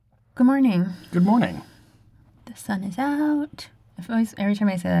Good morning. Good morning. The sun is out. Every time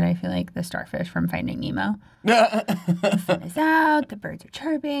I say that, I feel like the starfish from Finding Nemo. Oh, The sun is out, the birds are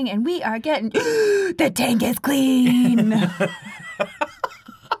chirping, and we are getting... the tank is clean!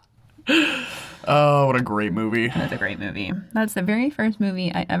 Oh, what a great movie. That's a great movie. That's the very first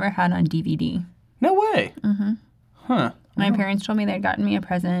movie I ever had on DVD. No way. Mm-hmm. Huh. My parents told me they'd gotten me a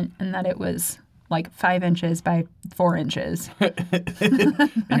present and that it was like 5 inches by 4 inches.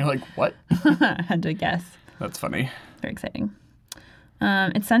 And you're like, what? I had to guess. That's funny. Very exciting.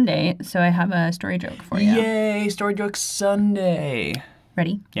 It's Sunday, so I have a story joke for you. Yay, Story Joke Sunday.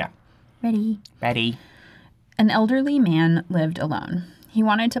 Ready? Yeah. Ready. Ready. An elderly man lived alone. He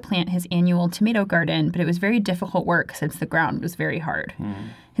wanted to plant his annual tomato garden, but it was very difficult work since the ground was very hard.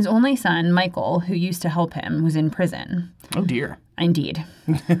 His only son, Michael, who used to help him, was in prison. Oh, dear. Indeed.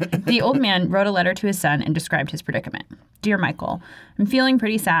 The old man wrote a letter to his son and described his predicament. Dear Michael, I'm feeling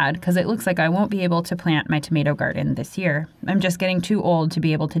pretty sad because it looks like I won't be able to plant my tomato garden this year. I'm just getting too old to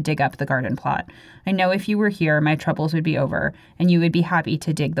be able to dig up the garden plot. I know if you were here, my troubles would be over, and you would be happy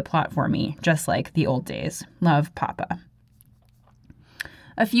to dig the plot for me, just like the old days. Love, Papa.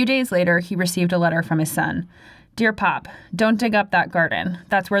 A few days later, he received a letter from his son. Dear Pop, don't dig up that garden.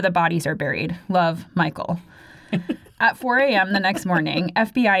 That's where the bodies are buried. Love, Michael. At 4 a.m. the next morning,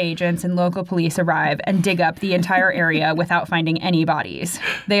 FBI agents and local police arrive and dig up the entire area without finding any bodies.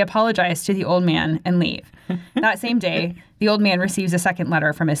 They apologize to the old man and leave. That same day, the old man receives a second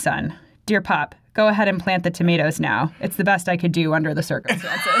letter from his son. Dear Pop, go ahead and plant the tomatoes now. It's the best I could do under the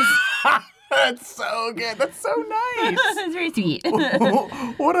circumstances. That's so good. That's so nice. It's very sweet.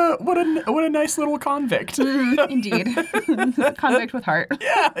 What a nice little convict. Indeed. Convict with heart.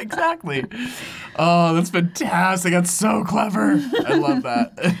 Yeah, exactly. Oh, that's fantastic. That's so clever. I love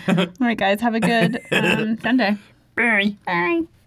that. All right, guys. Have a good Sunday. Bye. Bye.